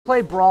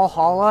play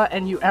Brawlhalla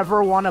and you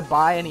ever want to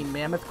buy any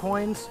mammoth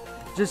coins,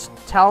 just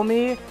tell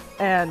me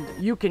and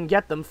you can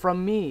get them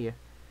from me.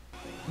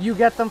 You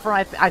get them for,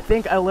 I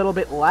think, a little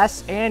bit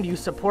less, and you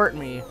support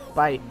me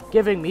by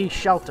giving me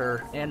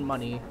shelter and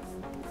money.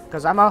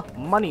 Because I'm a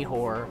money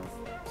whore.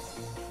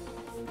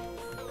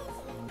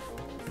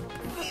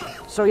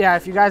 So yeah,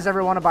 if you guys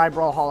ever want to buy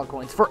Brawlhalla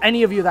coins, for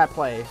any of you that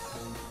play,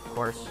 of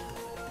course.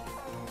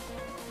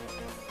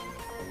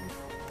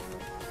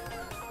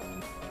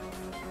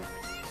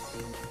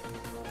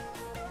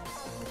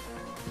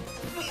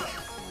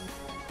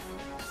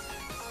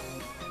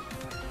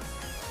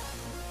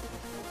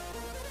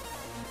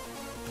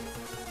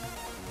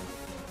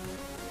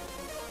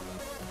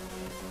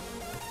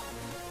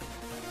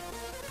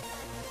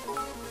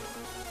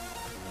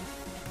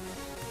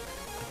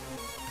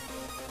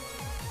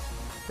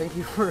 Thank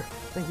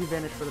you,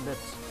 Vanish, for the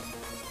bits.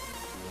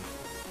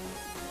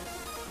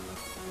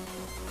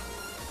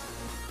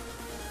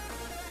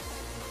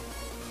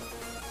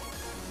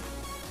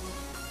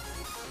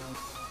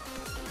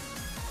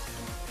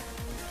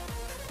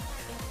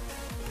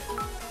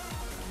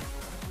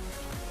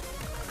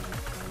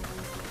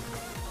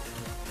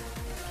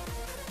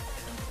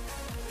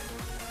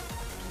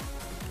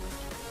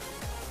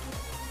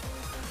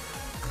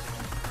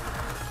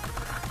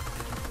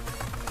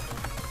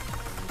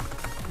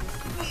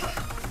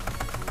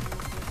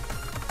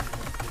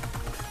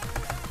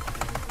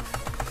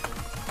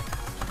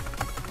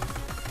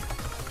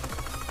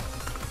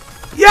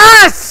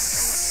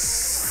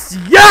 Yes!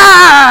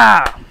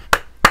 Yeah!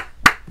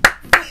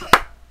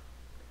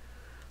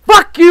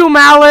 Fuck you,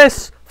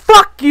 Malice!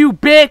 Fuck you,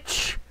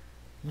 bitch!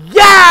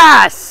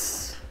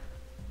 Yes!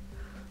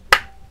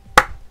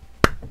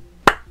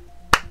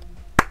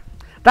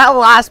 That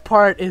last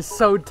part is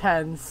so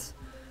tense.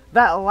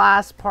 That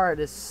last part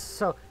is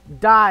so...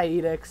 Die,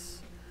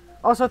 Edicts.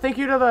 Also, thank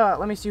you to the...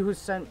 Let me see who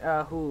sent...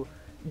 who...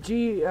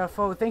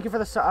 GFO. Thank you for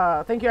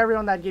the... thank you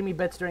everyone that gave me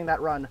bits during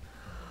that run.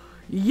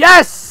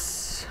 Yes!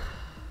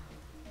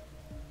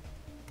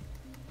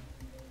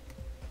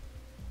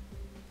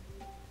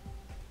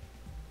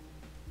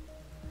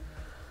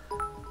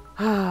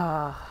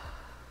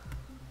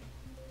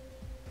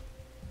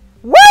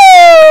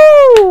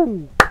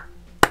 Woo!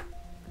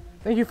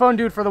 Thank you, Phone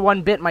Dude, for the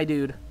 1 bit, my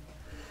dude.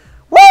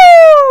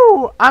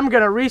 Woo! I'm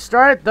gonna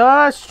restart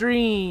the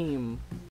stream.